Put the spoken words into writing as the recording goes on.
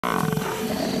A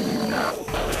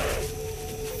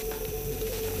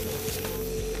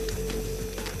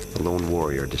lone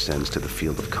warrior descends to the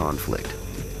field of conflict,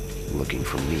 looking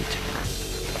for meat.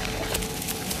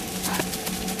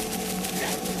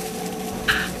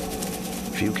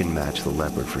 Few can match the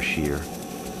leopard for sheer,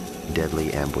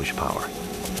 deadly ambush power.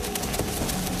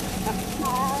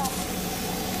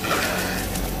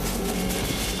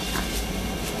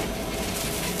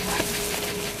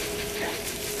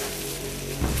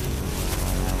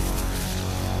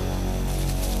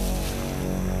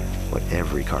 But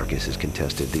every carcass is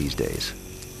contested these days.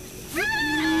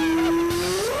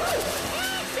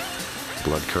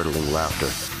 Blood-curdling laughter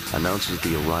announces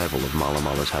the arrival of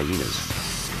Malamala's hyenas.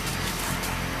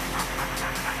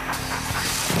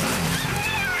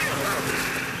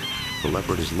 The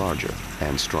leopard is larger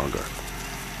and stronger,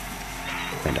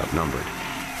 and outnumbered.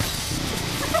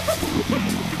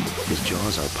 His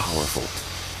jaws are powerful,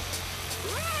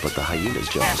 but the hyena's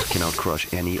jaws can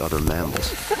outcrush any other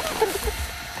mammals,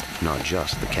 not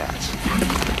just the cats.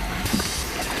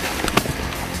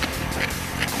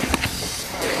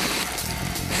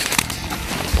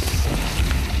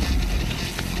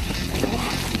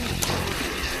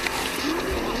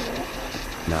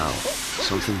 Now,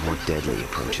 something more deadly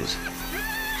approaches.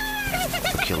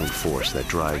 A killing force that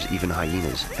drives even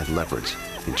hyenas and leopards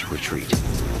into retreat.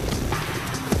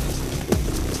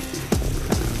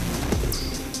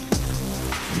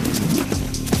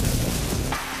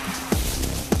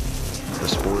 The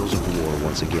spoils of war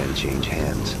once again change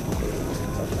hands.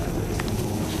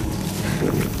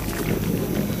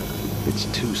 It's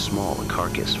too small a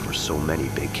carcass for so many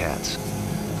big cats.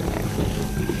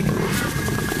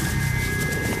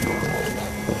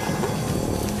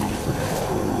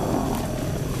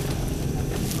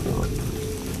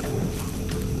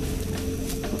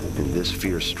 In this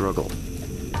fierce struggle,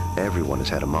 everyone has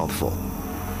had a mouthful,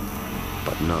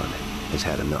 but none has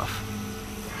had enough.